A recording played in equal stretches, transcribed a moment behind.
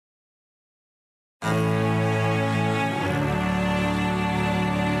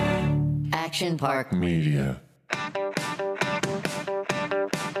Action Park Media.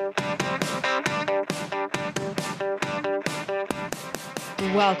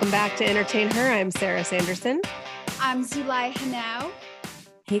 Welcome back to Entertain Her. I'm Sarah Sanderson. I'm Zulay Hanau.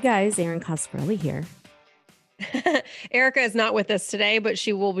 Hey guys, Erin Coscarelli here. Erica is not with us today, but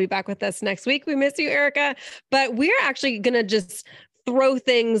she will be back with us next week. We miss you, Erica. But we're actually going to just throw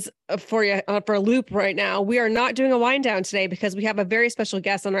things for you for a loop right now. We are not doing a wind down today because we have a very special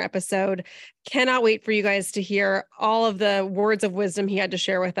guest on our episode. Cannot wait for you guys to hear all of the words of wisdom he had to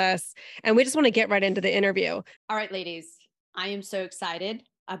share with us. And we just want to get right into the interview. All right, ladies, I am so excited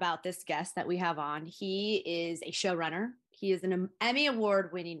about this guest that we have on. He is a showrunner. He is an Emmy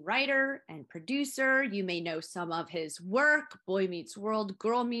Award-winning writer and producer. You may know some of his work: Boy Meets World,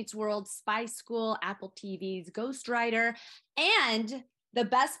 Girl Meets World, Spy School, Apple TV's Ghostwriter. And the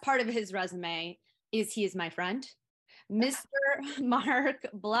best part of his resume is he is my friend, Mr. Mark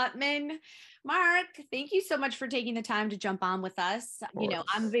Blutman. Mark, thank you so much for taking the time to jump on with us. You know,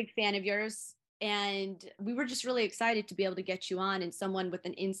 I'm a big fan of yours. And we were just really excited to be able to get you on, and someone with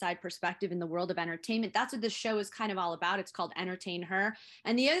an inside perspective in the world of entertainment. That's what this show is kind of all about. It's called Entertain Her.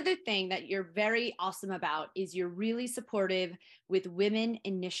 And the other thing that you're very awesome about is you're really supportive with women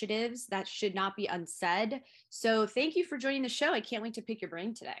initiatives. That should not be unsaid. So thank you for joining the show. I can't wait to pick your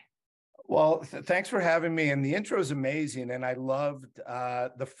brain today. Well, thanks for having me. And the intro is amazing. And I loved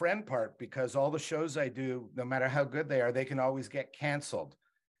the friend part, because all the shows I do, no matter how good they are, they can always get canceled.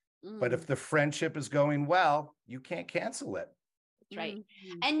 But if the friendship is going well, you can't cancel it. That's right.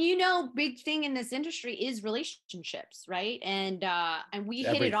 And you know, big thing in this industry is relationships, right? And we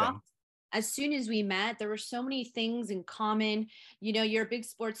hit it off as soon as we met. There were so many things in common. You know, you're a big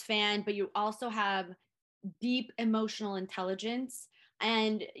sports fan, but you also have deep emotional intelligence.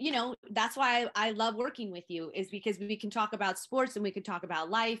 And, you know, that's why I love working with you, is because we can talk about sports and we can talk about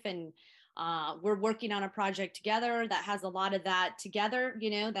life. And we're working on a project together that has a lot of that together,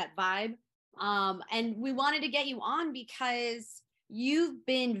 you know, that vibe. And we wanted to get you on because you've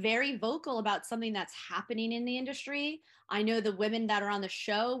been very vocal about something that's happening in the industry. I know the women that are on the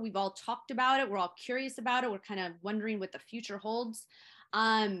show, we've all talked about it. We're all curious about it. We're kind of wondering what the future holds.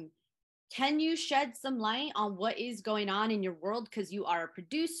 Can you shed some light on what is going on in your world? Because you are a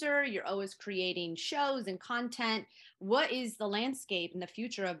producer, you're always creating shows and content. What is the landscape and the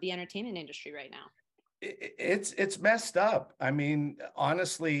future of the entertainment industry right now? It's messed up. I mean,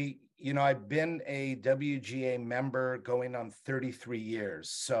 honestly, you know, I've been a WGA member going on 33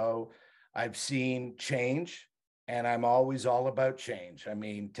 years. So I've seen change, and I'm always all about change. I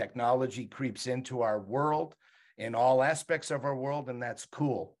mean, technology creeps into our world, in all aspects of our world, and that's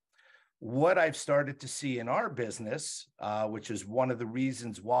cool. What I've started to see in our business, which is one of the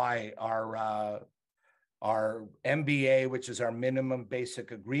reasons why our MBA, which is our minimum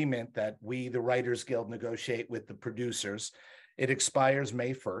basic agreement that we, the Writers Guild, negotiate with the producers, it expires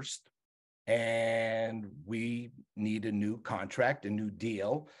May 1st, and we need a new contract, a new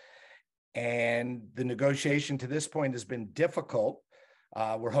deal. And the negotiation to this point has been difficult.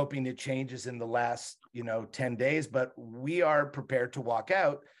 We're hoping it changes in the last, 10 days, but we are prepared to walk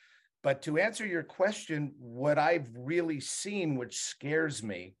out. But to answer your question, what I've really seen, which scares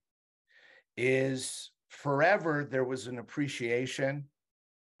me, is forever there was an appreciation,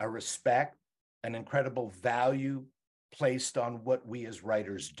 a respect, an incredible value placed on what we as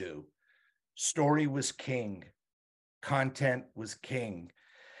writers do. Story was king. Content was king.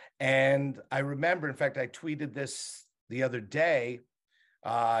 And I remember, in fact, I tweeted this the other day.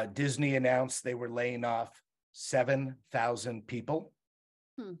 Disney announced they were laying off 7,000 people.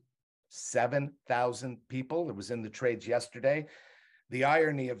 7,000 people. It was in the trades yesterday. The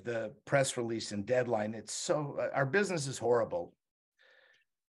irony of the press release and deadline, it's so, our business is horrible.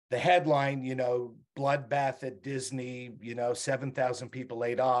 The headline, bloodbath at Disney, 7,000 people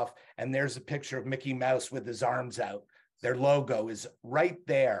laid off. And there's a picture of Mickey Mouse with his arms out. Their logo is right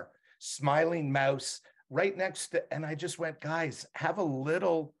there, smiling mouse right next to, and I just went, guys, have a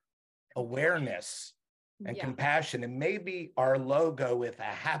little awareness and compassion. And maybe our logo with a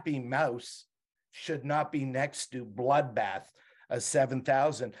happy mouse should not be next to bloodbath.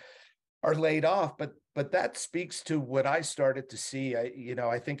 7,000 are laid off, but that speaks to what I started to see.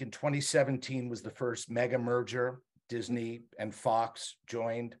 I think in 2017 was the first mega merger. Disney and Fox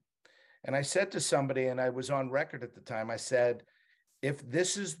joined. And I said to somebody, and I was on record at the time, I said, if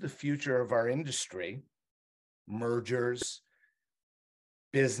this is the future of our industry, mergers,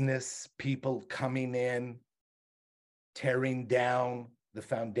 business, people coming in, tearing down the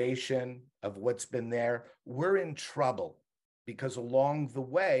foundation of what's been there, we're in trouble, because along the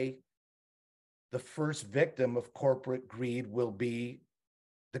way, the first victim of corporate greed will be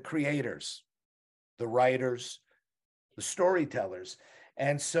the creators, the writers, the storytellers.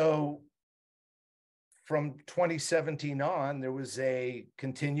 And so from 2017 on, there was a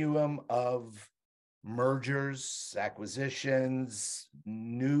continuum of mergers, acquisitions,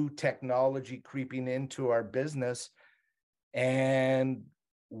 new technology creeping into our business. And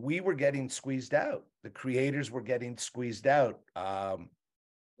we were getting squeezed out. The creators were getting squeezed out.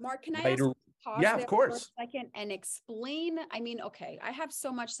 Mark, can I later, ask pause yeah, there of course. for a second and explain? I mean, okay, I have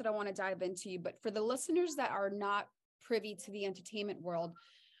so much that I want to dive into you, but for the listeners that are not privy to the entertainment world,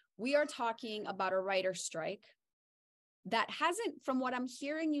 we are talking about a writer's strike that hasn't, from what I'm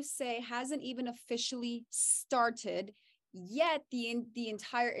hearing you say, hasn't even officially started yet. The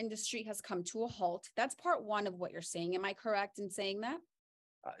entire industry has come to a halt. That's part one of what you're saying. Am I correct in saying that?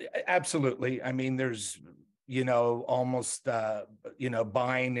 Absolutely. I mean, there's, almost,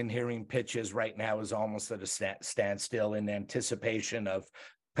 buying and hearing pitches right now is almost at a standstill in anticipation of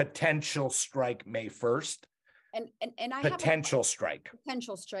potential strike May 1st. And I potential have strike.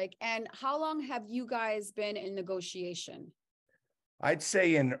 Potential strike. And how long have you guys been in negotiation? I'd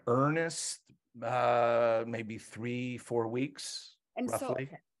say in earnest, maybe 3-4 weeks, and roughly.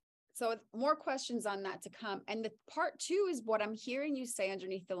 So more questions on that to come. And the part two is what I'm hearing you say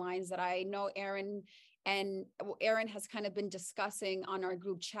underneath the lines that I know Aaron has kind of been discussing on our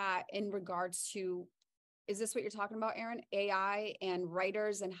group chat in regards to, is this what you're talking about, Aaron? AI and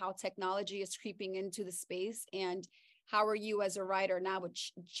writers and how technology is creeping into the space, and how are you as a writer now with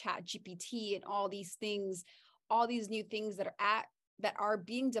Chat GPT and all these things, all these new things that are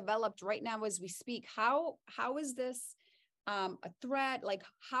being developed right now as we speak? How is this a threat? Like,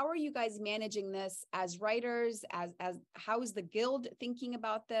 how are you guys managing this as writers? As how is the guild thinking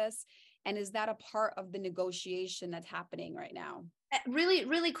about this? And is that a part of the negotiation that's happening right now? Really,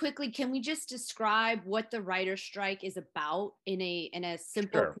 really quickly, can we just describe what the writer's strike is about in a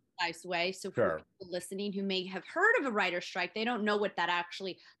simple, Sure. precise way? So Sure. for people listening who may have heard of a writer's strike, they don't know what that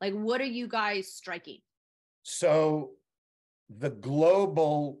actually, like, what are you guys striking? So the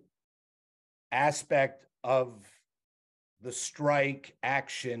global aspect of the strike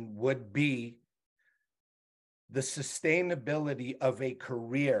action would be the sustainability of a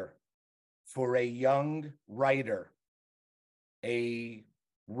career for a young writer, a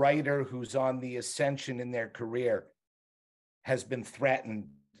writer who's on the ascension in their career, has been threatened,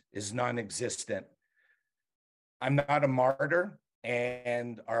 is non-existent. I'm not a martyr,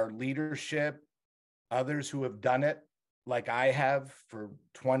 and our leadership, others who have done it like I have for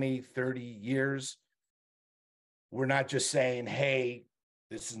 20, 30 years, we're not just saying, hey,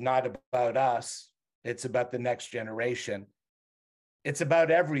 this is not about us, it's about the next generation. It's about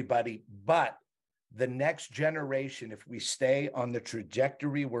everybody, but the next generation, if we stay on the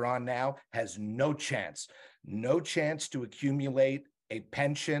trajectory we're on now, has no chance to accumulate a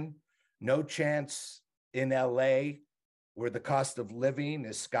pension, no chance in LA where the cost of living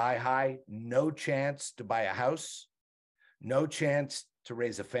is sky high, no chance to buy a house, no chance to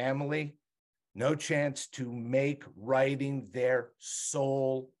raise a family, no chance to make writing their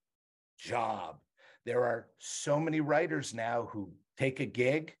sole job. There are so many writers now who take a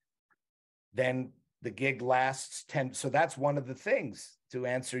gig, then the gig lasts 10. So that's one of the things, to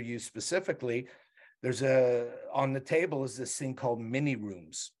answer you specifically. On the table is this thing called mini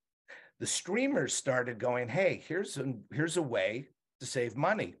rooms. The streamers started going, hey, here's a way to save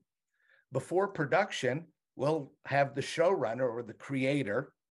money. Before production, we'll have the showrunner or the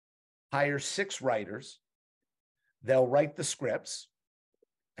creator hire 6 writers. They'll write the scripts.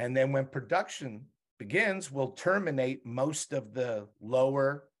 And then when production begins, we'll terminate most of the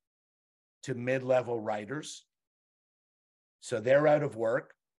lower to mid-level writers. So they're out of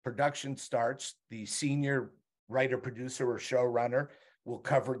work. Production starts. The senior writer, producer, or showrunner will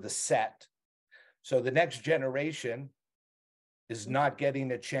cover the set. So the next generation is not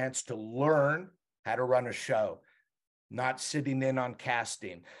getting a chance to learn how to run a show, not sitting in on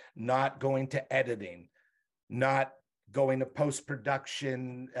casting, not going to editing, not going to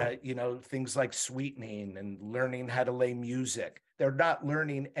post-production, things like sweetening and learning how to lay music. They're not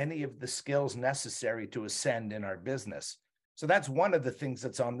learning any of the skills necessary to ascend in our business. So that's one of the things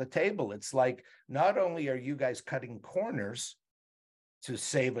that's on the table. It's like, not only are you guys cutting corners to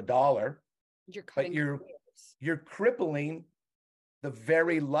save $1, but you're crippling the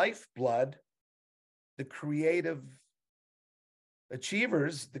very lifeblood, the creative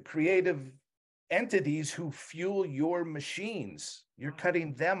achievers, the creative entities who fuel your machines. You're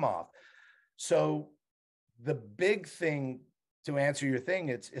cutting them off. So the big thing, to answer your thing,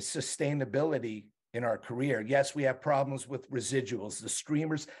 it's sustainability in our career. Yes, we have problems with residuals. The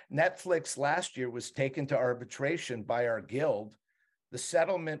streamers, Netflix last year was taken to arbitration by our guild. The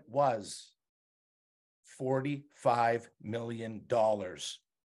settlement was $45 million.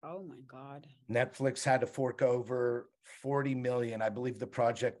 Oh my God. Netflix had to fork over 40 million. I believe the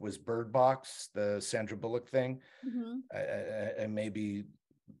project was Bird Box, the Sandra Bullock thing. I may be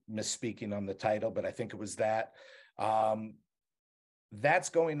misspeaking on the title, but I think it was that. That's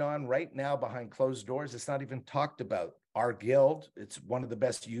going on right now behind closed doors. It's not even talked about. Our guild, it's one of the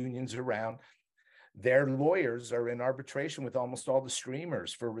best unions around. Their lawyers are in arbitration with almost all the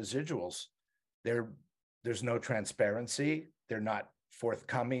streamers for residuals. There's no transparency. They're not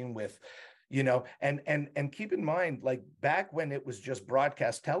forthcoming with, and keep in mind, like back when it was just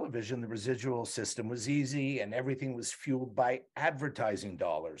broadcast television, the residual system was easy and everything was fueled by advertising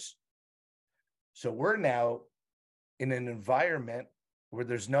dollars. So we're now in an environment where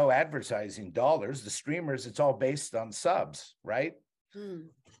there's no advertising dollars. The streamers, it's all based on subs, right?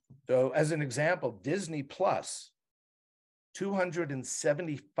 So as an example, Disney Plus,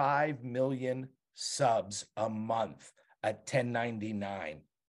 275 million subs a month at $10.99.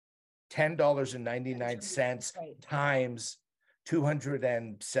 $10.99 times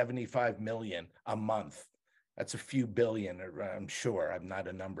 275 million a month. That's a few billion, I'm sure. I'm not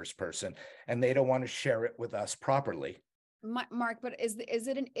a numbers person. And they don't want to share it with us properly. Mark, but is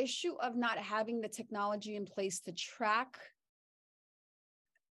it an issue of not having the technology in place to track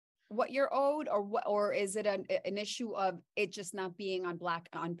what you're owed, or is it an issue of it just not being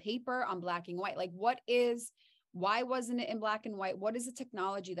on paper, on black and white? Like why wasn't it in black and white? What is the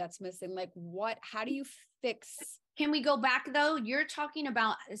technology that's missing? Like how do you fix? Can we go back though? You're talking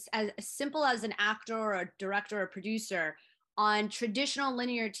about as simple as an actor or a director or producer on traditional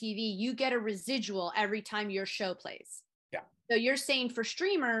linear TV, you get a residual every time your show plays. Yeah. So you're saying for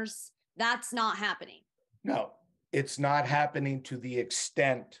streamers, that's not happening. No, it's not happening to the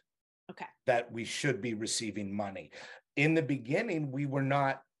extent that we should be receiving money. In the beginning, we were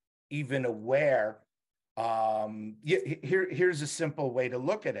not even aware. Here's a simple way to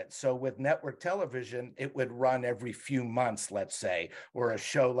look at it. So with network television, it would run every few months, let's say, or a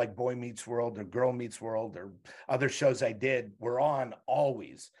show like Boy Meets World or Girl Meets World or other shows I did were on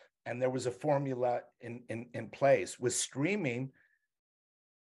always. And there was a formula in place. With streaming,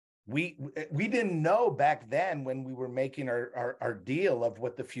 we didn't know back then when we were making our deal of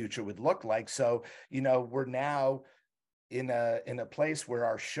what the future would look like. So, we're now in a place where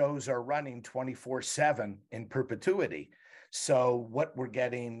our shows are running 24/7 in perpetuity. So what we're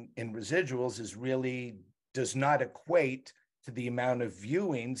getting in residuals is really does not equate to the amount of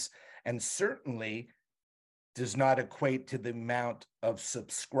viewings, and certainly does not equate to the amount of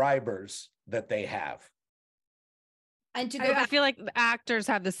subscribers that they have. And I feel like the actors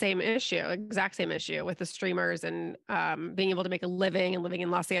have the same issue, exact same issue with the streamers and being able to make a living and living in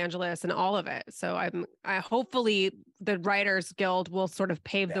Los Angeles and all of it. So I hopefully the Writers Guild will sort of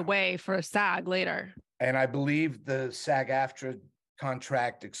pave the way for SAG later. And I believe the SAG-AFTRA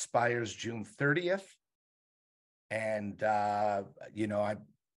contract expires June 30th. And,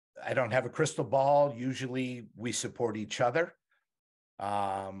 I don't have a crystal ball. Usually we support each other.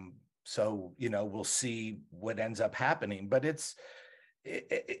 So, we'll see what ends up happening, but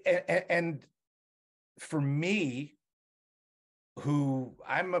and for me, who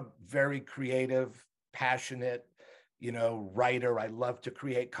I'm a very creative, passionate, writer, I love to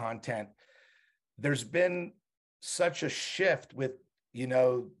create content. There's been such a shift with,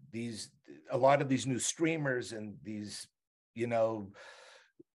 a lot of these new streamers and these,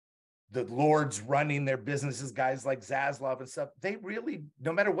 the lords running their businesses, guys like Zaslav and stuff, they really,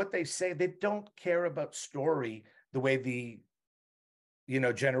 no matter what they say, they don't care about story the way the,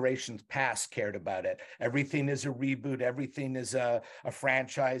 generations past cared about it. Everything is a reboot. Everything is a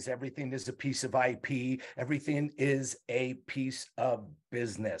franchise. Everything is a piece of IP. Everything is a piece of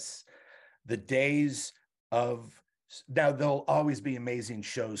business. The days of Now, there'll always be amazing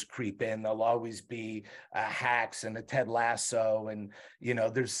shows creep in. There'll always be Hacks and a Ted Lasso. And,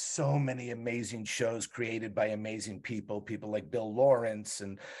 there's so many amazing shows created by amazing people like Bill Lawrence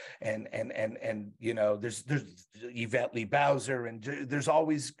and there's Yvette Lee Bowser, and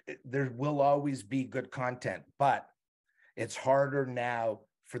there will always be good content, but it's harder now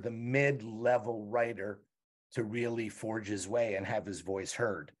for the mid-level writer to really forge his way and have his voice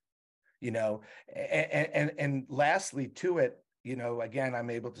heard. And lastly to it, again, I'm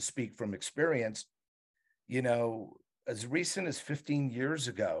able to speak from experience, as recent as 15 years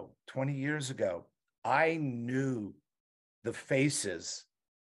ago, 20 years ago, I knew the faces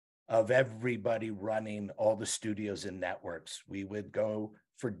of everybody running all the studios and networks. We would go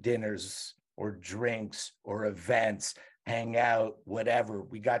for dinners or drinks or events, hang out, whatever.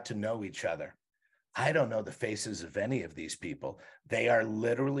 We got to know each other. I don't know the faces of any of these people. They are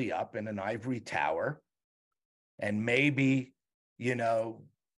literally up in an ivory tower, and maybe, you know,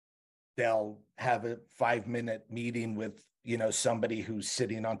 they'll have a 5-minute meeting with, you know, somebody who's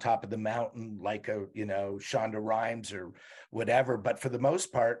sitting on top of the mountain, like a, you know, Shonda Rhimes or whatever. But for the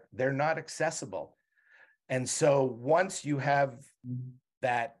most part, they're not accessible. And so once you have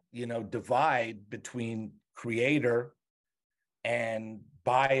that, you know, divide between creator and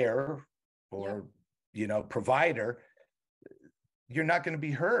buyer or, you know, provider, you're not going to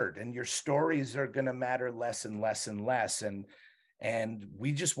be heard, and your stories are going to matter less and less and less. And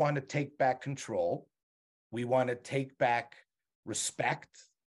we just want to take back control. We want to take back respect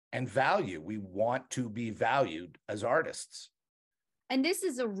and value. We want to be valued as artists. And this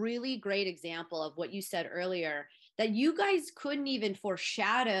is a really great example of what you said earlier, that you guys couldn't even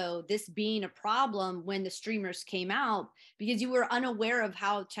foreshadow this being a problem when the streamers came out because you were unaware of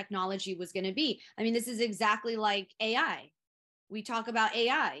how technology was going to be. I mean, this is exactly like AI. We talk about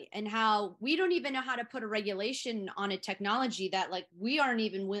AI and how we don't even know how to put a regulation on a technology that like we aren't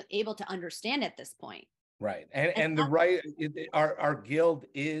even able to understand at this point. Right. And the right, our guild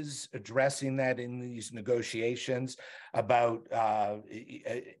is addressing that in these negotiations about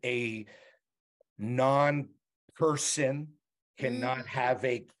a non-person cannot have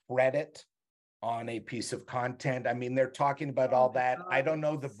a credit on a piece of content. I mean, they're talking about all that. I don't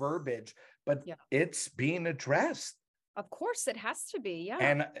know the verbiage, but it's being addressed. Of course, it has to be.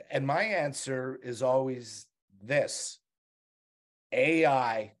 Yeah. And my answer is always this: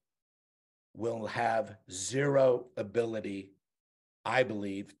 AI will have zero ability, I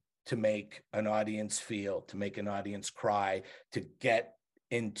believe, to make an audience feel, to make an audience cry, to get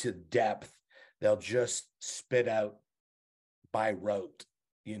into depth. They'll just spit out by rote,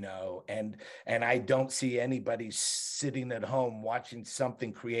 you know, and I don't see anybody sitting at home watching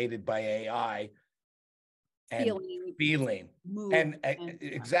something created by AI and feeling. And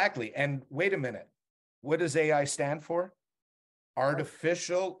exactly. And wait a minute, what does AI stand for?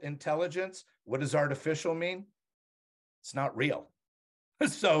 Artificial intelligence. What does artificial mean? It's not real.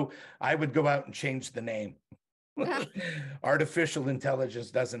 So I would go out and change the name. Artificial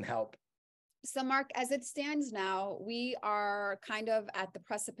intelligence doesn't help. So Mark, as it stands now, we are kind of at the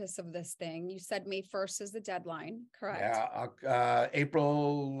precipice of this thing. You said May 1st is the deadline, correct? Yeah,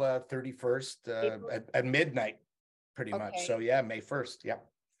 April 31st at midnight, pretty much. So yeah, May 1st. Yeah.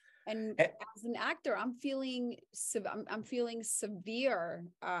 And as an actor, I'm feeling severe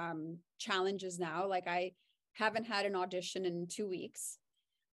challenges now. Like I haven't had an audition in 2 weeks.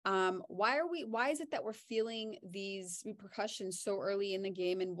 Why is it that we're feeling these repercussions so early in the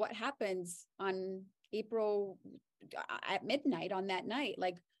game? And what happens on April at midnight on that night?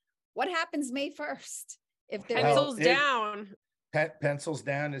 Like what happens May 1st? If there pencils down. Pencils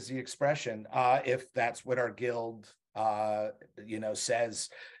down is the expression. If that's what our guild you know, says,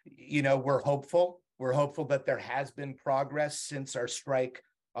 you know, we're hopeful that there has been progress since our strike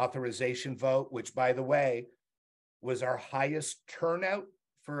authorization vote, which, by the way, was our highest turnout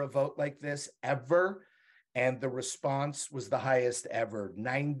for a vote like this ever. And the response was the highest ever,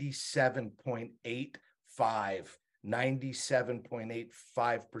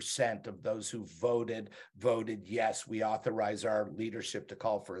 97.85% of those who voted yes, we authorize our leadership to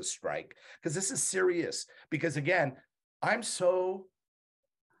call for a strike. Because this is serious. Because again, I'm so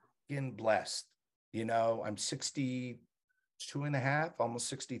blessed. You know, I'm 62 and a half, almost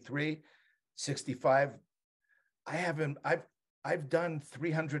 63, 65. I've done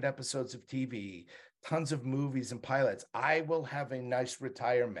 300 episodes of TV, tons of movies and pilots. I will have a nice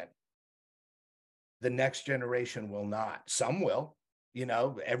retirement. The next generation will not. Some will, you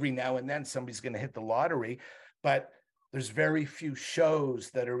know, every now and then somebody's going to hit the lottery, but there's very few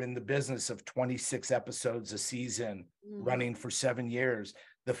shows that are in the business of 26 episodes a season running for 7 years.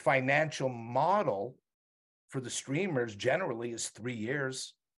 The financial model for the streamers generally is 3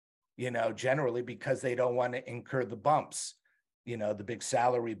 years, you know, generally because they don't want to incur the bumps, you know, the big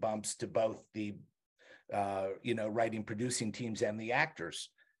salary bumps to both the, you know, writing, producing teams and the actors.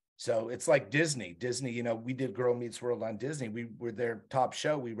 So it's like Disney, you know, we did Girl Meets World on Disney. We were their top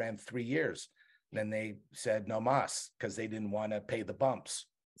show. We ran 3 years. Then they said no mas because they didn't want to pay the bumps.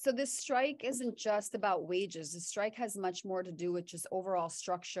 So this strike isn't just about wages. The strike has much more to do with just overall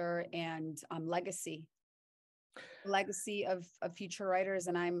structure and legacy of future writers.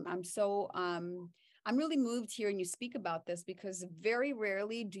 And I'm really moved hearing you speak about this because very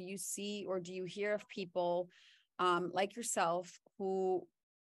rarely do you see or do you hear of people like yourself who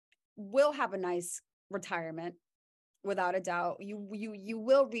will have a nice retirement without a doubt. You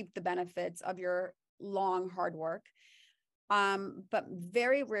will reap the benefits of your long, hard work. But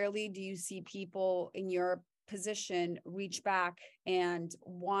very rarely do you see people in your position reach back and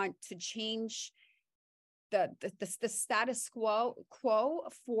want to change the status quo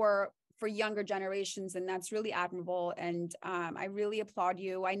for younger generations, and that's really admirable. And I really applaud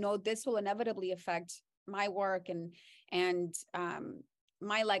you. I know this will inevitably affect my work and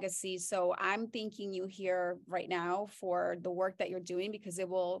my legacy. So I'm thanking you here right now for the work that you're doing, because it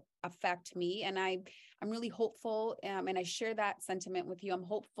will affect me. And I'm really hopeful, and I share that sentiment with you. I'm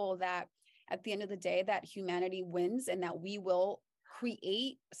hopeful that at the end of the day, that humanity wins and that we will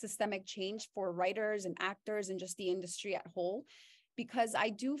create systemic change for writers and actors and just the industry at whole. Because I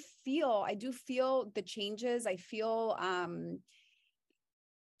do feel the changes. I feel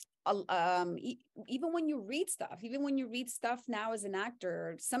even when you read stuff now as an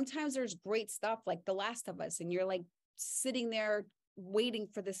actor, sometimes there's great stuff like The Last of Us, and you're like sitting there waiting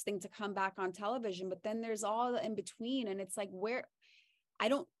for this thing to come back on television. But then there's all the in between, and it's like, where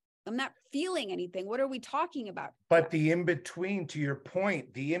I'm not feeling anything. What are we talking about? But the in-between, to your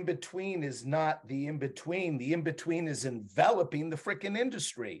point, the in-between is not the in-between. The in-between is enveloping the freaking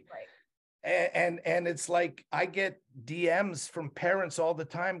industry. Right. And it's like, I get DMs from parents all the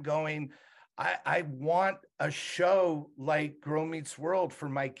time going, I want a show like Girl Meets World for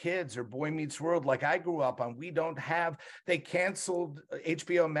my kids, or Boy Meets World like I grew up on. They canceled,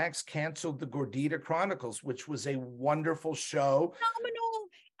 HBO Max canceled the Gordita Chronicles, which was a wonderful show. Phenomenal.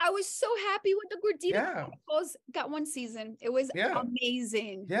 I was so happy with the Gordita Chronicles. Got one season. It was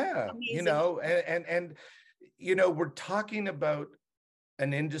amazing. Yeah. Amazing. You know, and we're talking about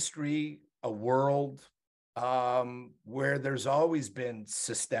an industry, a world where there's always been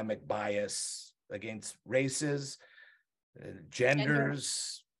systemic bias against races,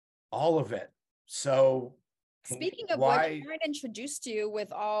 genders, all of it. So speaking of which, Aaron introduced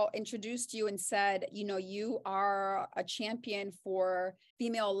you and said, you are a champion for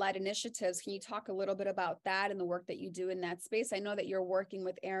female-led initiatives. Can you talk a little bit about that and the work that you do in that space? I know that you're working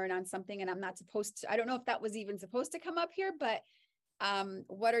with Aaron on something, and I don't know if that was even supposed to come up here, but how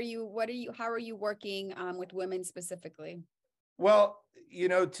are you working with women specifically? Well,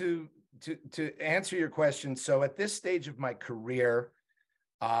 to answer your question, so at this stage of my career,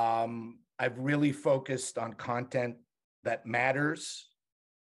 I've really focused on content that matters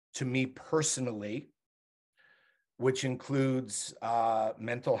to me personally, which includes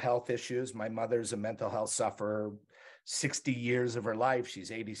mental health issues. My mother's a mental health sufferer, 60 years of her life.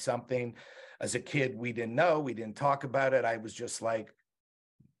 She's 80 something. As a kid, we didn't know, we didn't talk about it. I was just like,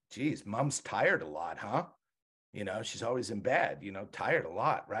 geez, mom's tired a lot, huh? She's always in bed, tired a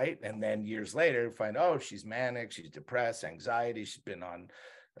lot, right? And then years later, find, she's manic, she's depressed, anxiety, she's been on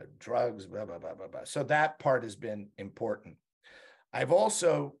drugs, blah, blah, blah, blah, blah. So that part has been important. I've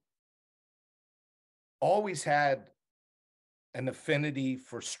also always had an affinity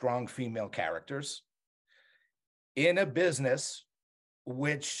for strong female characters in a business,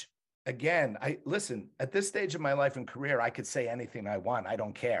 which, again, at this stage of my life and career, I could say anything I want. I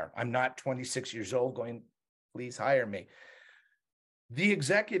don't care. I'm not 26 years old going, please hire me. The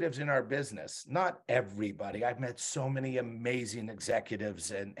executives in our business, not everybody. I've met so many amazing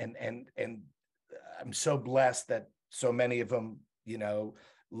executives, and I'm so blessed that so many of them,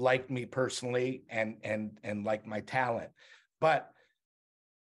 like me personally and like my talent. But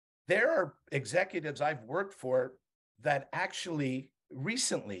there are executives I've worked for that actually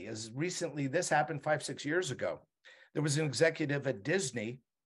recently, this happened 5-6 years ago. There was an executive at Disney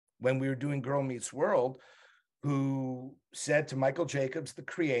when we were doing Girl Meets World who said to Michael Jacobs, the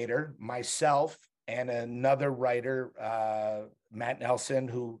creator, myself, and another writer, Matt Nelson,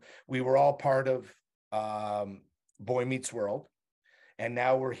 who we were all part of Boy Meets World. And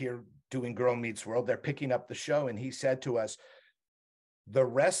now we're here doing Girl Meets World. They're picking up the show. And he said to us, the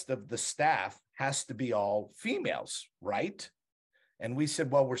rest of the staff has to be all females, right? And we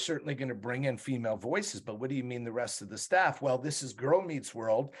said, well, we're certainly going to bring in female voices, but what do you mean the rest of the staff? Well, this is Girl Meets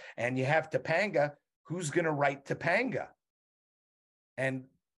World, and you have Topanga. Who's going to write Topanga? And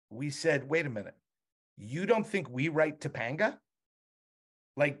we said, wait a minute, you don't think we write Topanga?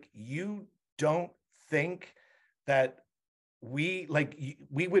 Like, you don't think that we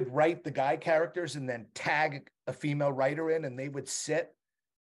would write the guy characters and then tag a female writer in and they would sit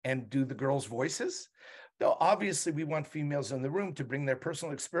and do the girls' voices? Though obviously we want females in the room to bring their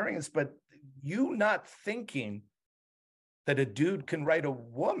personal experience, but you not thinking that a dude can write a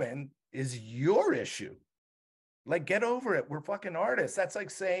woman is your issue. Like, get over it. We're fucking artists. That's like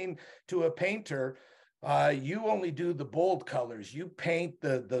saying to a painter, You only do the bold colors. You paint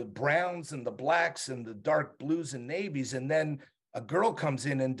the browns and the blacks and the dark blues and navies, and then a girl comes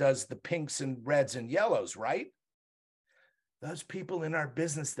in and does the pinks and reds and yellows, right? Those people in our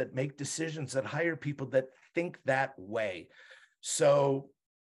business that make decisions, that hire people that think that way. So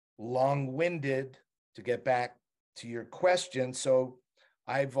long-winded to get back to your question. So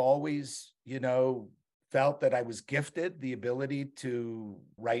I've always, felt that I was gifted the ability to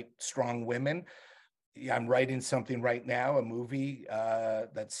write strong women. I'm writing something right now, a movie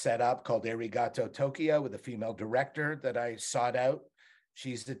that's set up called Arigato Tokyo with a female director that I sought out.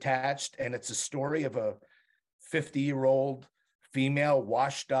 She's attached, and it's a story of a 50-year-old female,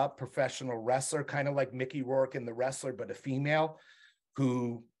 washed up professional wrestler, kind of like Mickey Rourke in The Wrestler, but a female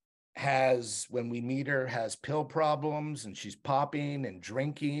who has, when we meet her, has pill problems, and she's popping and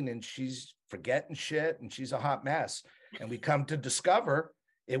drinking, and she's forgetting shit, and she's a hot mess. And we come to discover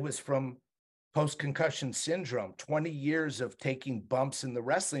it was from post-concussion syndrome. 20 years of taking bumps in the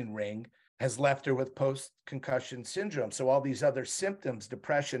wrestling ring has left her with post-concussion syndrome. So all these other symptoms,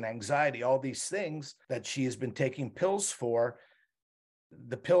 depression, anxiety, all these things that she has been taking pills for,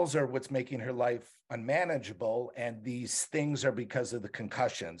 the pills are what's making her life unmanageable. And these things are because of the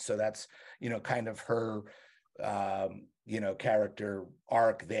concussion. So that's, kind of her, character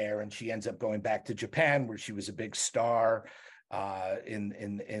arc there. And she ends up going back to Japan, where she was a big star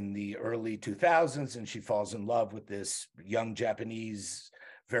in the early 2000s, and she falls in love with this young Japanese,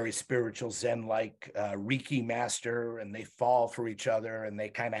 very spiritual Zen-like Reiki master, and they fall for each other, and they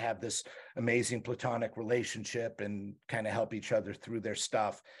kind of have this amazing platonic relationship and kind of help each other through their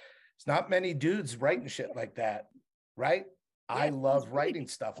stuff. It's not many dudes writing shit like that, right? Yeah, I love writing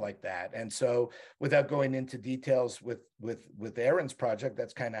stuff like that. And so without going into details with Erin's project,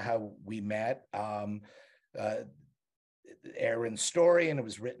 that's kind of how we met. Erin's story, and it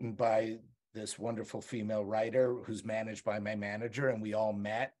was written by this wonderful female writer who's managed by my manager, and we all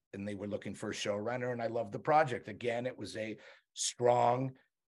met, and they were looking for a showrunner, and I loved the project. Again, it was a strong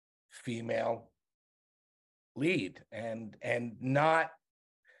female lead, and not,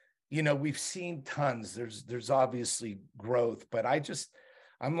 we've seen tons. There's obviously growth, but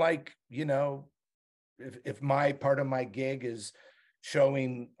I'm like, if my part of my gig is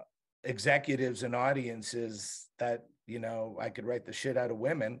showing executives and audiences that I could write the shit out of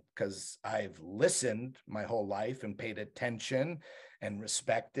women, because I've listened my whole life and paid attention and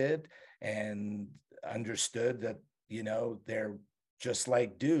respected and understood that, they're just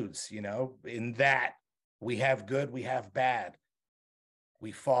like dudes, in that we have good, we have bad,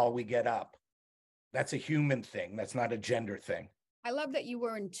 we fall, we get up. That's a human thing. That's not a gender thing. I love that you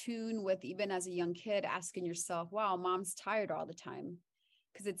were in tune with, even as a young kid, asking yourself, wow, mom's tired all the time.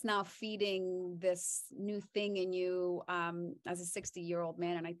 Because it's now feeding this new thing in you as a 60-year-old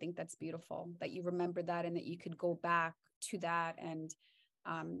man. And I think that's beautiful that you remember that, and that you could go back to that and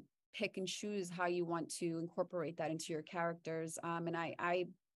pick and choose how you want to incorporate that into your characters. And I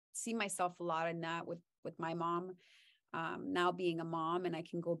see myself a lot in that with my mom, now being a mom, and I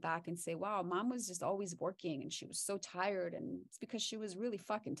can go back and say, wow, mom was just always working, and she was so tired. And it's because she was really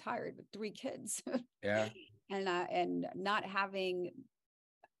fucking tired with 3 kids. Yeah. And not having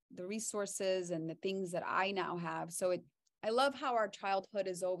the resources and the things that I now have. So I love how our childhood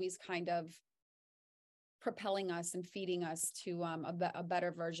is always kind of propelling us and feeding us to a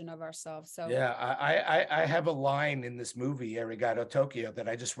better version of ourselves. So yeah, I have a line in this movie, Arigato Tokyo, that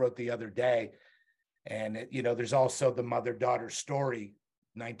I just wrote the other day. And there's also the mother-daughter story,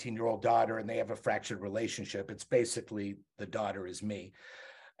 19-year-old daughter, and they have a fractured relationship. It's basically the daughter is me.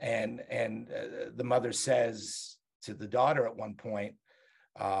 And the mother says to the daughter at one point,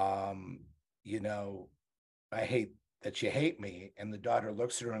 I hate that you hate me. And the daughter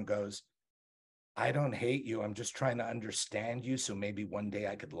looks at her and goes, I don't hate you. I'm just trying to understand you, so maybe one day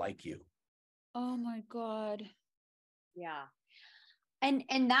I could like you. Oh my God. Yeah.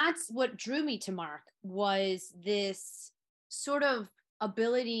 And that's what drew me to Mark, was this sort of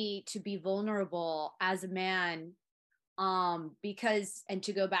ability to be vulnerable as a man, because, and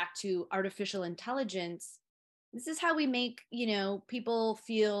to go back to artificial intelligence, this is how we make, people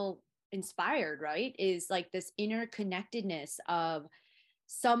feel inspired, right? Is like this interconnectedness of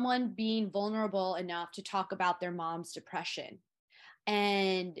someone being vulnerable enough to talk about their mom's depression,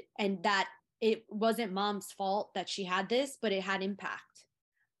 and that it wasn't mom's fault that she had this, but it had impact.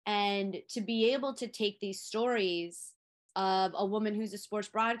 And to be able to take these stories of a woman who's a sports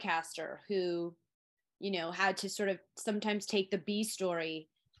broadcaster who, had to sort of sometimes take the B story,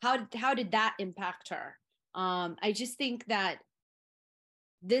 how did that impact her? I just think that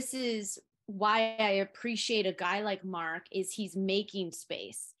this is why I appreciate a guy like Mark, is he's making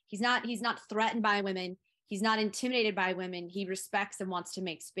space. he's not threatened by women. He's not intimidated by women. He respects and wants to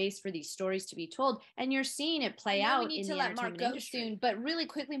make space for these stories to be told. And you're seeing it play out. We need to let Mark go soon. But really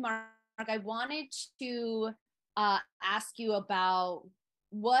quickly, Mark, I wanted to ask you about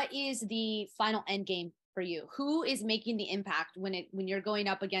what is the final end game for you? Who is making the impact when you're going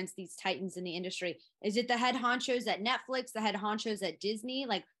up against these titans in the industry? Is it the head honchos at Netflix, the head honchos at Disney?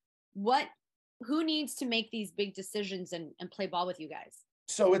 Like who needs to make these big decisions and play ball with you guys?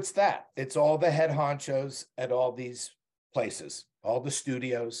 So it's all the head honchos at all these places, all the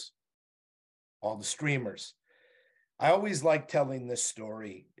studios, all the streamers. I always like telling this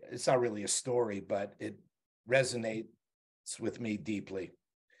story. It's not really a story, but it resonates with me deeply.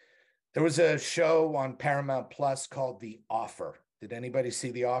 There was a show on Paramount Plus called The Offer. Did anybody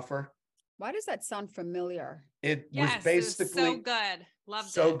see The Offer? Why does that sound familiar? It was basically so good. Loved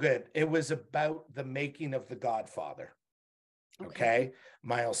it. So good. It was about the making of The Godfather. Okay.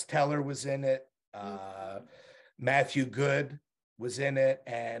 Miles Teller was in it. Matthew Good was in it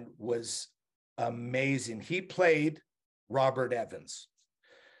and was amazing. He played Robert Evans.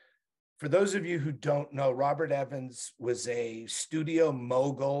 For those of you who don't know, Robert Evans was a studio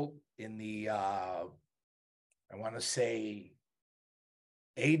mogul in the, I want to say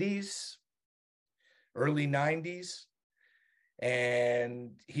 80s, early 90s,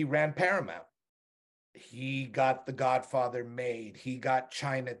 and he ran Paramount. He got The Godfather made. He got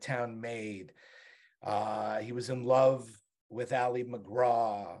Chinatown made. He was in love with Ali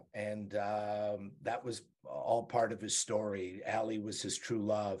McGraw, and that was all part of his story. Ali was his true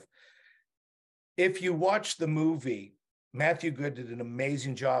love. If you watch the movie, Matthew Good did an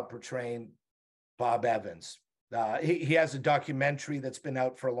amazing job portraying Bob Evans. He has a documentary that's been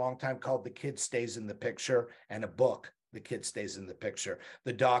out for a long time called The Kid Stays in the Picture, and a book, The Kid Stays in the Picture.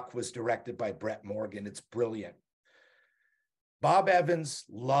 The doc was directed by Brett Morgan. It's brilliant. Bob Evans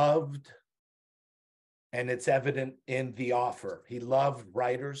loved, and it's evident in The Offer, he loved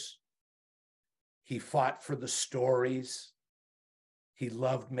writers. He fought for the stories. He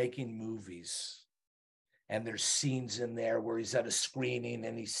loved making movies. And there's scenes in there where he's at a screening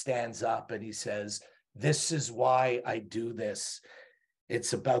and he stands up and he says, "This is why I do this.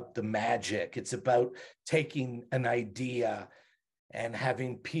 It's about the magic. It's about taking an idea and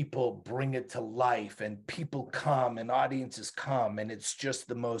having people bring it to life, and people come and audiences come, and it's just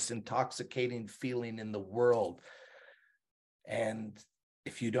the most intoxicating feeling in the world. And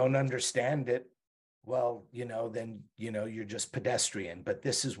if you don't understand it, well, then, you're just pedestrian. But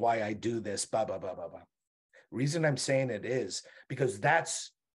this is why I do this, blah, blah, blah, blah, blah." Reason I'm saying it is because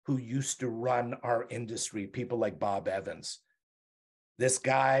that's who used to run our industry, people like Bob Evans. This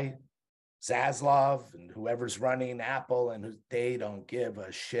guy, Zaslav, and whoever's running Apple, and they don't give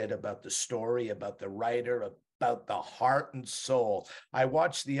a shit about the story, about the writer, about the heart and soul. I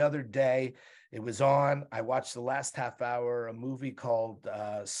watched the other day, it was on, I watched the last half hour, a movie called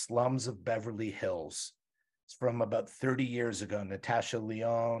Slums of Beverly Hills. It's from about 30 years ago. Natasha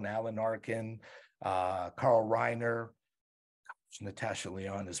Lyonne, Alan Arkin, Carl Reiner. Natasha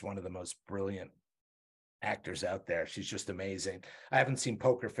Lyonne is one of the most brilliant actors out there. She's just amazing. I haven't seen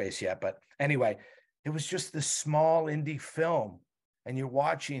Poker Face yet, but anyway, it was just this small indie film, and you're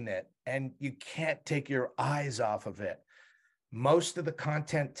watching it and you can't take your eyes off of it. Most of the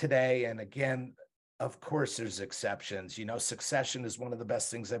content today, and again, of course there's exceptions, Succession is one of the best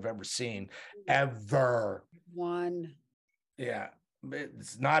things I've ever seen, ever. One. Yeah.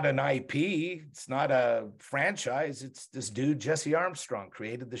 It's not an IP. It's not a franchise. It's this dude, Jesse Armstrong,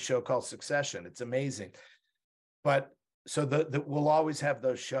 created the show called Succession. It's amazing. But so we'll always have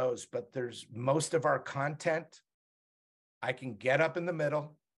those shows, but there's most of our content. I can get up in the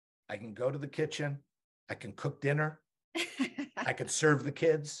middle. I can go to the kitchen. I can cook dinner. I could serve the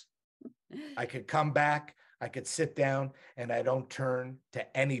kids. I could come back. I could sit down, and I don't turn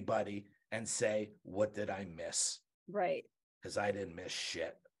to anybody and say, "What did I miss?" Right. Because I didn't miss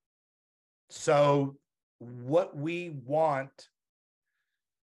shit. So what we want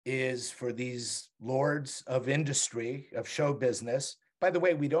is for these lords of industry, of show business. By the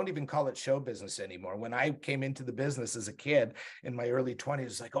way, we don't even call it show business anymore. When I came into the business as a kid in my early 20s,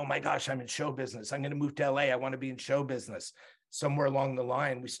 it's like, oh my gosh, I'm in show business. I'm going to move to LA. I want to be in show business. Somewhere along the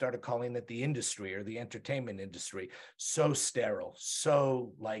line, we started calling it the industry or the entertainment industry. So sterile,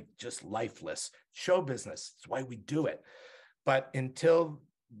 so just lifeless. Show business. It's why we do it. But until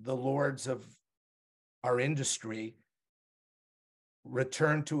the lords of our industry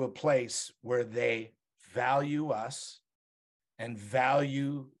return to a place where they value us and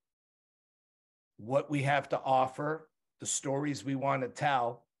value what we have to offer, the stories we want to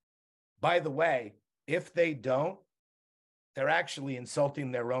tell. By the way, if they don't, they're actually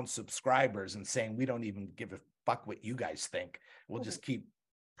insulting their own subscribers and saying, we don't even give a fuck what you guys think. We'll just keep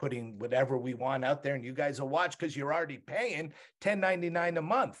putting whatever we want out there and you guys will watch because you're already paying $10.99 a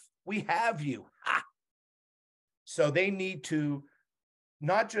month. We have you. Ha! So they need to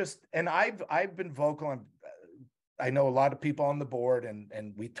not just, and I've been vocal. I know a lot of people on the board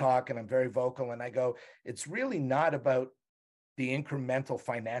and we talk and I'm very vocal and I go, it's really not about the incremental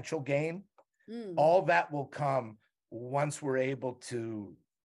financial gain. All that will come once we're able to,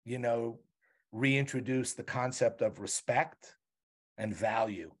 you know, reintroduce the concept of respect and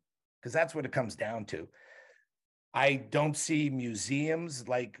value, because that's what it comes down to. I don't see museums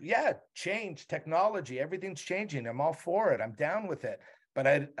like, yeah, change, technology, everything's changing. I'm all for it. I'm down with it.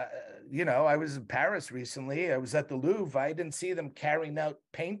 But you know, I was in Paris recently. I was at the Louvre. I didn't see them carrying out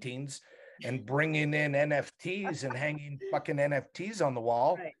paintings and bringing in NFTs and hanging fucking NFTs on the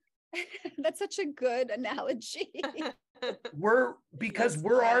wall. Right. That's such a good analogy. Because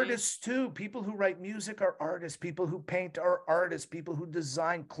we're artists too. People who write music are artists. People who paint are artists. People who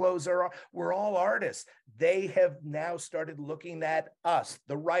design clothes we're all artists. They have now started looking at us,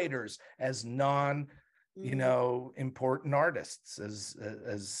 the writers, as you know, important artists,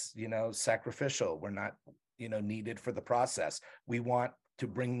 as you know, sacrificial. We're not, you know, needed for the process. We want to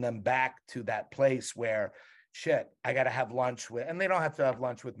bring them back to that place where, shit, I got to have lunch with, and they don't have to have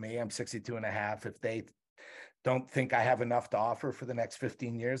lunch with me. I'm 62 and a half. If they don't think I have enough to offer for the next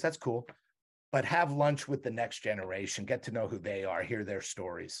 15 years, that's cool. But have lunch with the next generation, get to know who they are, hear their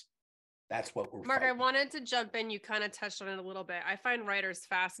stories. That's what we're Mark, I wanted to jump in. You kind of touched on it a little bit. I find writers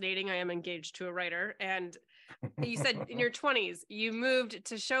fascinating. I am engaged to a writer. And you said in your 20s, you moved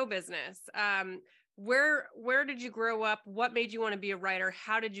to show business. Where did you grow up? What made you want to be a writer?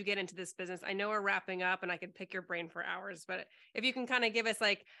 How did you get into this business? I know we're wrapping up and I could pick your brain for hours, but if you can kind of give us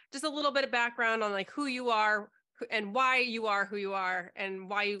like just a little bit of background on like who you are and why you are who you are and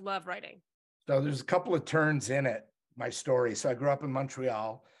why you love writing. So there's a couple of turns in it, my story. So I grew up in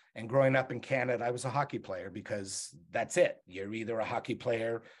Montreal. And growing up in Canada, I was a hockey player because that's it. You're either a hockey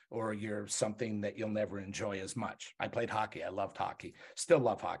player or you're something that you'll never enjoy as much. I played hockey. I loved hockey. Still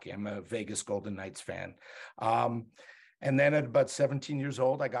love hockey. I'm a Vegas Golden Knights fan. And then at about 17 years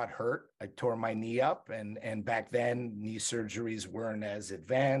old, I got hurt. I tore my knee up. And back then, knee surgeries weren't as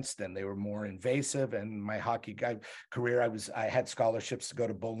advanced and they were more invasive. And my hockey career, I had scholarships to go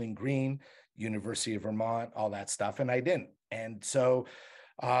to Bowling Green, University of Vermont, all that stuff. And I didn't. And so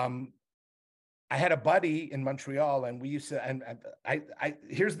I had a buddy in Montreal and we used to, and I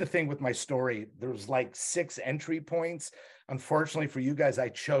here's the thing with my story. There was like 6 entry points. Unfortunately for you guys, I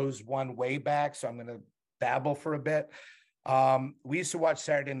chose one way back. So I'm going to babble for a bit. We used to watch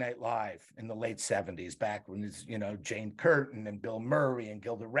Saturday Night Live in the late 70s, back when it's, you know, Jane Curtin and Bill Murray and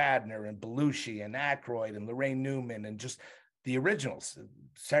Gilda Radner and Belushi and Aykroyd and Lorraine Newman and just the originals.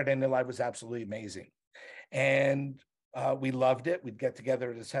 Saturday Night Live was absolutely amazing. And we loved it. We'd get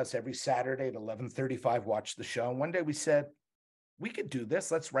together at his house every Saturday at 11:35, watch the show. And one day we said, we could do this.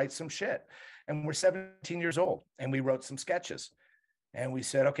 Let's write some shit. And we're 17 years old and we wrote some sketches. And we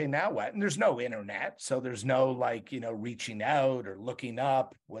said, okay, now what? And there's no internet. So there's no like, you know, reaching out or looking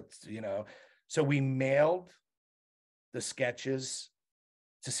up what's, you know. So we mailed the sketches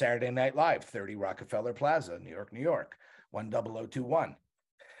to Saturday Night Live, 30 Rockefeller Plaza, New York, 10021.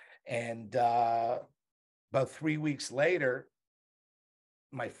 And about 3 weeks later,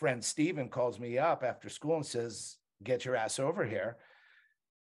 my friend Steven calls me up after school and says, get your ass over here.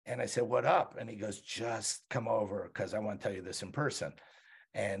 And I said, what up? And he goes, just come over because I want to tell you this in person.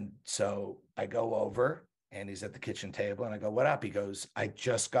 And so I go over and he's at the kitchen table and I go, what up? He goes, I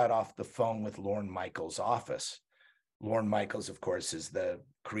just got off the phone with Lorne Michaels' office. Lorne Michaels, of course, is the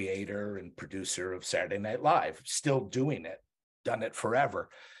creator and producer of Saturday Night Live, still doing it, done it forever.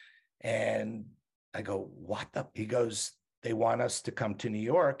 And I go, what the? He goes, they want us to come to New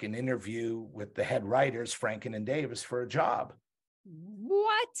York and interview with the head writers, Franken and Davis, for a job.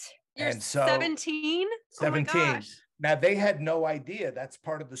 What? You're and so 17? 17. Oh my gosh. Now, they had no idea. That's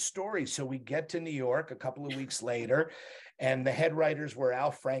part of the story. So we get to New York a couple of weeks later, and the head writers were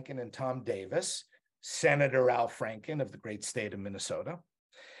Al Franken and Tom Davis, Senator Al Franken of the great state of Minnesota.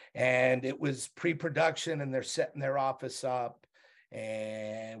 And it was pre-production, and they're setting their office up.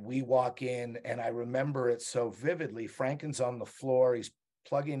 And we walk in, and I remember it so vividly. Franken's on the floor. He's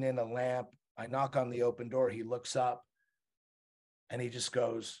plugging in a lamp. I knock on the open door. He looks up, and he just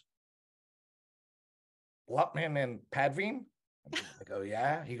goes, Blutman and Padveen? I go,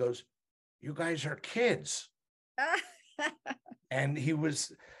 yeah. He goes, you guys are kids. And he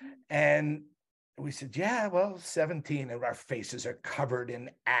was, and we said, yeah, well, 17. And our faces are covered in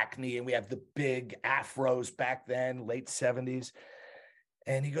acne. And we have the big afros back then, late 70s.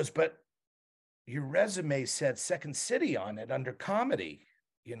 And he goes, but your resume said Second City on it under comedy.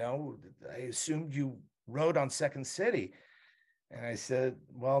 You know, I assumed you wrote on Second City. And I said,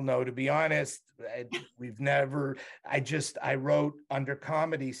 well, no, to be honest, I wrote under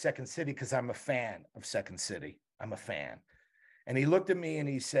comedy Second City because I'm a fan of Second City. I'm a fan. And he looked at me and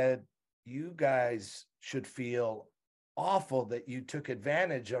he said, you guys should feel awful that you took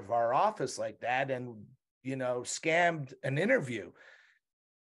advantage of our office like that and, you know, scammed an interview.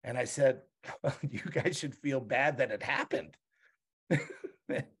 And I said, well, you guys should feel bad that it happened.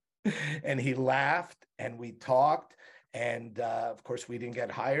 And he laughed and we talked. And of course, we didn't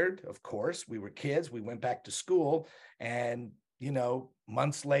get hired. Of course, we were kids. We went back to school. And, you know,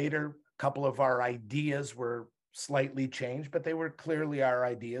 months later, a couple of our ideas were slightly changed, but they were clearly our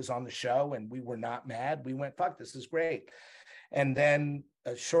ideas on the show. And we were not mad. We went, fuck, this is great. And then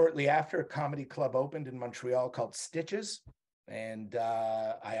shortly after, a comedy club opened in Montreal called Stitches. And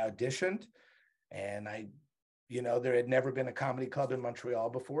I auditioned. And there had never been a comedy club in Montreal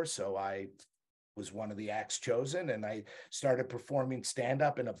before. So I was one of the acts chosen. And I started performing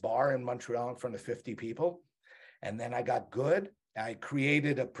stand-up in a bar in Montreal in front of 50 people. And then I got good. I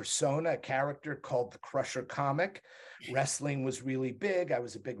created a persona, a character called the Crusher Comic. Wrestling was really big. I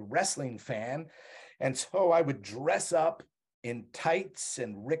was a big wrestling fan. And so I would dress up in tights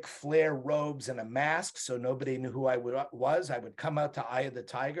and Ric Flair robes and a mask so nobody knew who I was. I would come out to Eye of the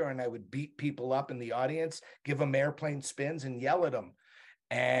Tiger and I would beat people up in the audience, give them airplane spins and yell at them.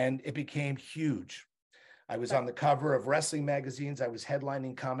 And it became huge. I was on the cover of wrestling magazines. I was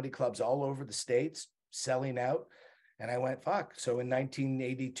headlining comedy clubs all over the States, selling out. And I went, fuck. So in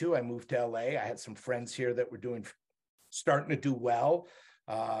 1982, I moved to LA. I had some friends here that were starting to do well.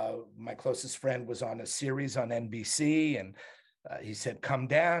 My closest friend was on a series on NBC and he said, come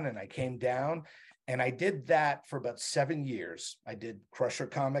down. And I came down and I did that for about 7 years. I did Crusher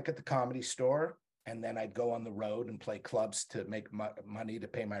Comic at the Comedy Store. And then I'd go on the road and play clubs to make money to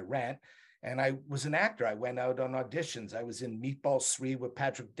pay my rent. And I was an actor. I went out on auditions. I was in Meatballs 3 with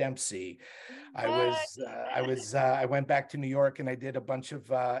Patrick Dempsey. I went back to New York and I did a bunch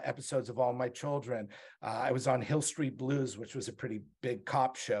of episodes of All My Children. I was on Hill Street Blues, which was a pretty big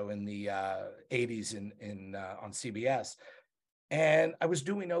cop show in the 80s on CBS. And I was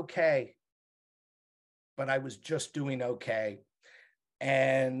doing okay, but I was just doing okay.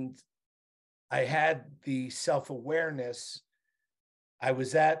 And I had the self-awareness. It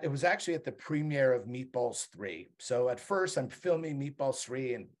was actually at the premiere of Meatballs 3. So at first I'm filming Meatballs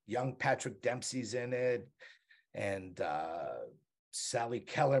 3 and young Patrick Dempsey's in it and Sally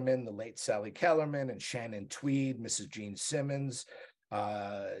Kellerman, the late Sally Kellerman, and Shannon Tweed, Mrs. Gene Simmons.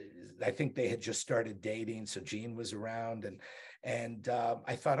 I think they had just started dating. So Gene was around and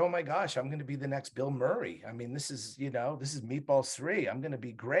I thought, oh my gosh, I'm going to be the next Bill Murray. I mean, this is Meatballs 3. I'm going to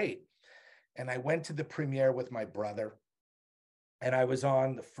be great. And I went to the premiere with my brother. And I was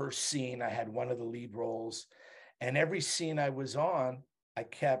on the first scene. I had one of the lead roles. And every scene I was on, I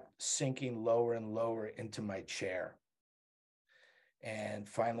kept sinking lower and lower into my chair. And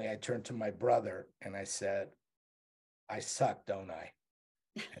finally, I turned to my brother and I said, I suck, don't I?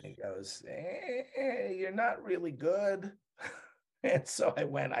 And he goes, you're not really good. And so I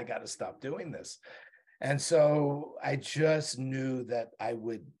went, I got to stop doing this. And so I just knew that I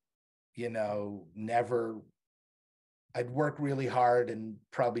would, I'd work really hard and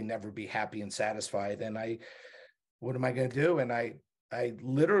probably never be happy and satisfied. And what am I going to do? And I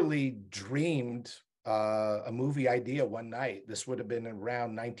literally dreamed a movie idea one night. This would have been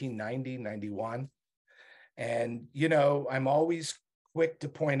around 1990, 91. And, I'm always quick to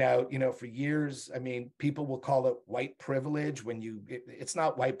point out, for years, I mean, people will call it white privilege it's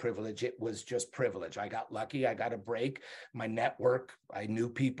not white privilege. It was just privilege. I got lucky. I got a break. My network, I knew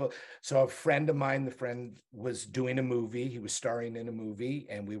people. So a friend of mine, the friend was doing a movie. He was starring in a movie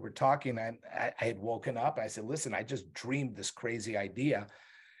and we were talking. I had woken up. I said, listen, I just dreamed this crazy idea.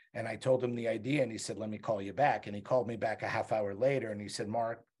 And I told him the idea and he said, let me call you back. And he called me back a half hour later and he said,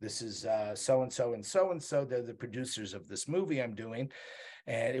 Mark, this is so-and-so and so-and-so. They're the producers of this movie I'm doing.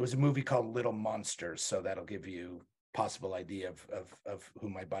 And it was a movie called Little Monsters. So that'll give you possible idea of who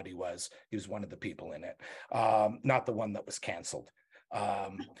my buddy was. He was one of the people in it, not the one that was canceled.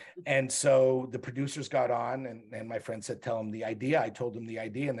 And so the producers got on and my friend said, tell him the idea. I told him the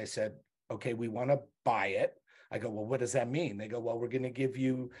idea and they said, okay, we want to buy it. I go, well, what does that mean? They go, well, we're going to give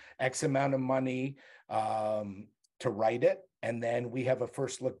you X amount of money to write it. And then we have a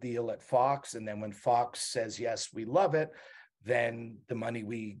first look deal at Fox. And then when Fox says, yes, we love it, then the money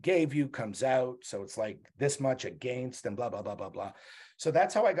we gave you comes out. So it's like this much against and blah, blah, blah, blah, blah. So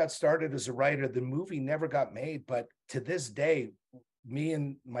that's how I got started as a writer. The movie never got made, but to this day, me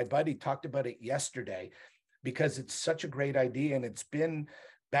and my buddy talked about it yesterday because it's such a great idea. And it's been,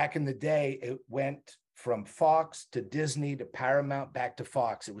 back in the day, it went from Fox to Disney to Paramount back to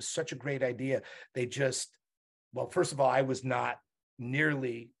Fox. It was such a great idea. They just, well, first of all, I was not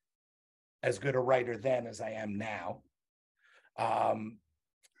nearly as good a writer then as I am now.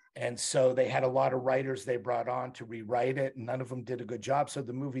 And so they had a lot of writers they brought on to rewrite it, and none of them did a good job. So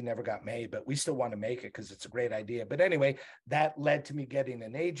the movie never got made, but we still want to make it because it's a great idea. But anyway, that led to me getting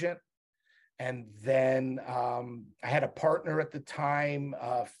an agent. And then I had a partner at the time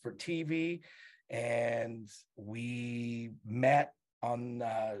for TV, and we met on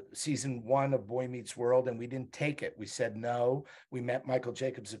season 1 of Boy Meets World, and we didn't take it. We said no. We met Michael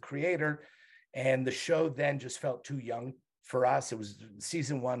Jacobs, the creator, and the show then just felt too young for us. It was,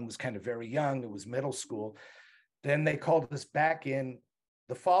 season 1 was kind of very young. It was middle school. Then they called us back in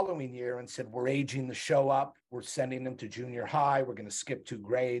the following year and said, we're aging the show up. We're sending them to junior high. We're going to skip 2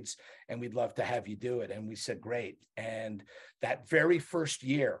 grades, and we'd love to have you do it. And we said, great. And that very first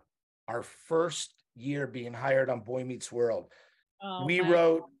year, our first year being hired on Boy Meets World, we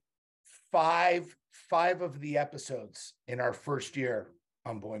wrote five of the episodes in our first year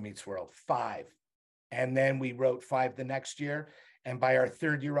on Boy Meets World, 5. And then we wrote 5 the next year. And by our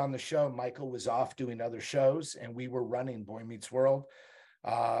 3rd year on the show, Michael was off doing other shows, and we were running Boy Meets World.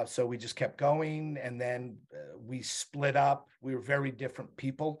 So we just kept going, and then we split up. We were very different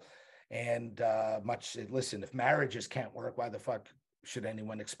people, and listen, if marriages can't work, why the fuck should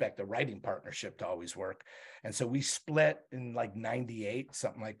anyone expect a writing partnership to always work? And so we split in like 98,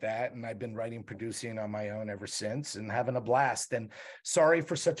 something like that. And I've been writing, producing on my own ever since, and having a blast. And sorry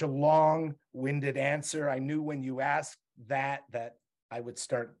for such a long-winded answer. I knew when you asked that I would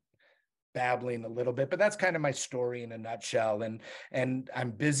start babbling a little bit, but that's kind of my story in a nutshell. And I'm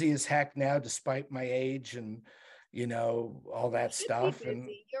busy as heck now, despite my age and, you know, all that stuff. And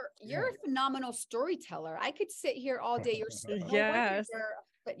you're a phenomenal storyteller. I could sit here all day. Yes.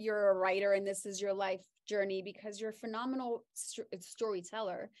 But you're a writer, and this is your life journey because you're a phenomenal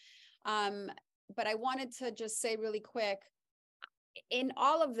storyteller. But I wanted to just say really quick, in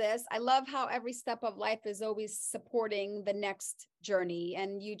all of this, I love how every step of life is always supporting the next journey.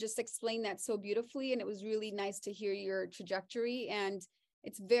 And you just explained that so beautifully. And it was really nice to hear your trajectory. And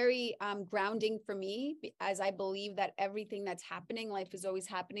it's very grounding for me, as I believe that everything that's happening, life is always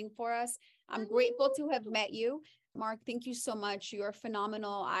happening for us. I'm grateful to have met you. Mark, thank you so much. You are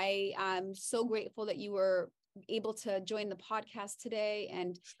phenomenal. I am so grateful that you were able to join the podcast today.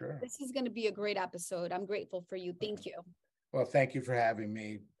 And This is going to be a great episode. I'm grateful for you. Thank you. Well, thank you for having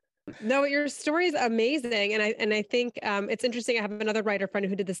me. No, your story is amazing. And I think it's interesting. I have another writer friend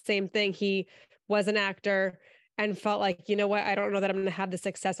who did the same thing. He was an actor and felt like, you know what, I don't know that I'm going to have the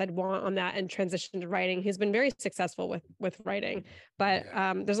success I'd want on that, and transitioned to writing. He's been very successful with writing. But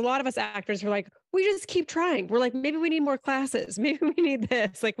there's a lot of us actors who are like, we just keep trying. We're like, maybe we need more classes. Maybe we need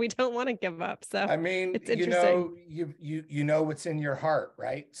this. Like, we don't want to give up. So I mean, it's interesting. You know what's in your heart,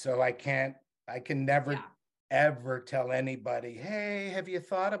 right? So I can never ever tell anybody, hey, have you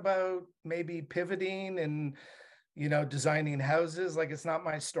thought about maybe pivoting and, you know, designing houses? Like, it's not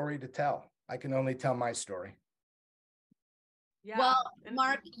my story to tell. I can only tell my story. Yeah. Well,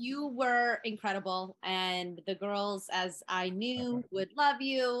 Mark, you were incredible, and the girls, as I knew, would love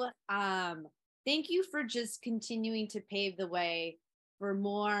you. Thank you for just continuing to pave the way for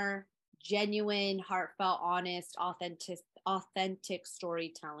more genuine, heartfelt, honest, authentic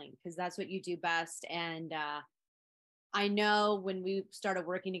storytelling, because that's what you do best. And I know when we started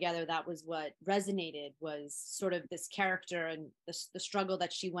working together, that was what resonated, was sort of this character and the struggle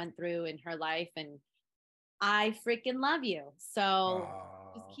that she went through in her life. And I freaking love you. So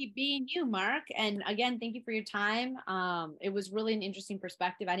just keep being you, Mark. And again, thank you for your time. It was really an interesting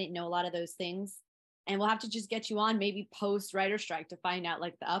perspective. I didn't know a lot of those things. And we'll have to just get you on maybe post writer strike to find out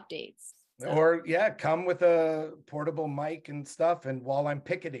like the updates. So. Or come with a portable mic and stuff. And while I'm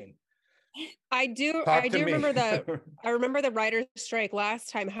picketing, I do remember the writer's strike last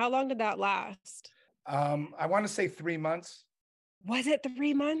time. How long did that last? I want to say 3 months. Was it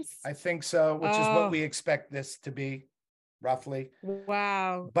 3 months? I think so, which is what we expect this to be, roughly.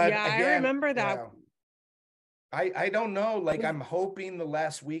 Wow. But yeah, again, I remember that. I don't know. Like, I'm hoping the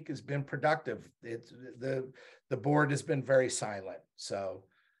last week has been productive. It's the board has been very silent. So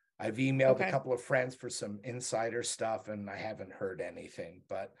I've emailed a couple of friends for some insider stuff, and I haven't heard anything.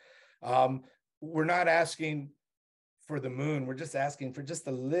 But we're not asking for the moon. We're just asking for just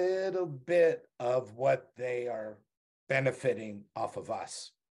a little bit of what they are benefiting off of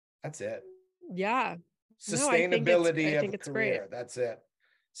us. That's it. Yeah. Sustainability I think of it's career. great. That's it.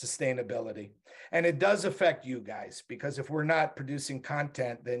 Sustainability. And it does affect you guys, because if we're not producing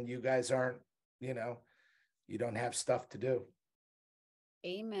content, then you guys aren't, you don't have stuff to do.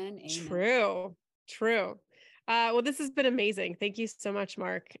 Amen. True. Well, this has been amazing. Thank you so much,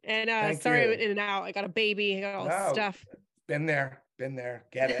 Mark. And sorry I went in and out. I got a baby. I got all this stuff. Been there.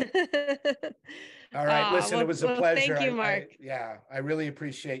 Get it. All right. Listen, it was a pleasure. Thank you, Mark. I really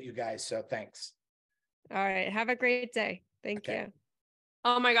appreciate you guys. So thanks. All right. Have a great day. Thank you.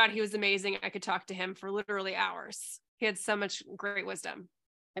 Oh my God, he was amazing. I could talk to him for literally hours. He had so much great wisdom.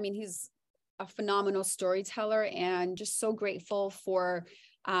 I mean, he's a phenomenal storyteller, and just so grateful for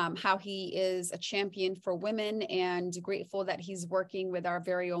how he is a champion for women, and grateful that he's working with our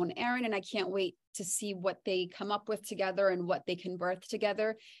very own Erin. And I can't wait to see what they come up with together and what they can birth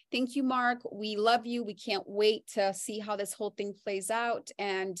together. Thank you, Mark. We love you. We can't wait to see how this whole thing plays out,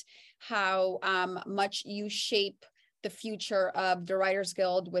 and how much you shape the future of the Writers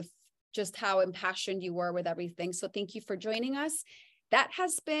Guild with just how impassioned you were with everything. So thank you for joining us. That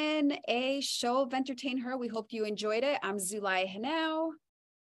has been a show of Entertain Her. We hope you enjoyed it. I'm Zulay Hanau.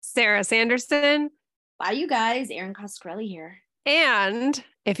 Sarah Sanderson. Bye, you guys. Erin Coscarelli here. And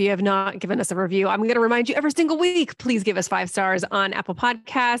if you have not given us a review, I'm going to remind you every single week, please give us 5 stars on Apple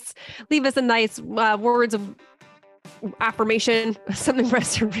Podcasts. Leave us a nice words of affirmation, something for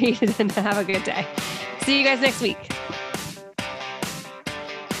us to read, and have a good day. See you guys next week.